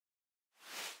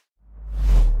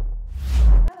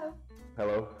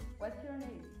Hello, What's your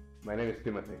name? my name is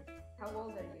Timothei. How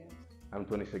old are you? I'm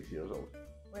 26 years old.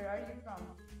 Where are you from?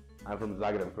 I'm from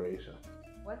Zagreb, Croatia.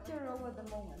 What's your role at the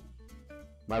moment?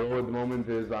 My role at the moment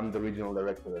is I'm the regional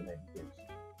director at Navy Teams.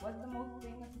 What's the most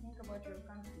famous thing about your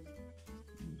country?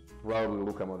 Probably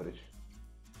Luka Modric.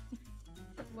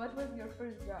 What was your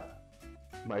first job?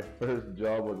 My first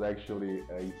job was actually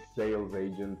a sales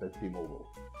agent at T-Mobile.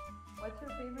 What's your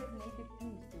favorite native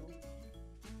Teams tool?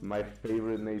 My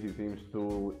favorite native teams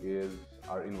tool is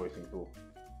our invoicing tool.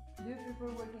 Do you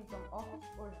prefer working from office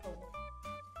or home?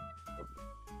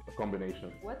 A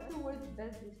combination. What two words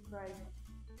best describe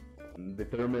you?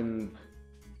 Determined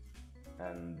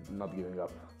and not giving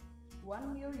up.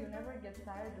 One meal you never get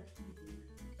tired of eating.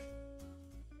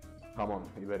 Jamón,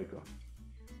 ibérico.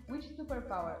 Which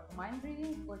superpower, mind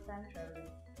reading or time traveling?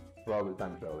 Probably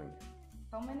time traveling.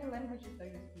 How many languages are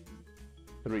you speaking?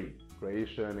 3.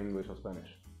 Croatian, English or Spanish.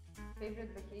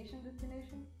 Favorite vacation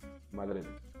destination? Madrid.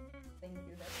 Thank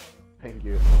you, that's all. Thank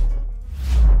you.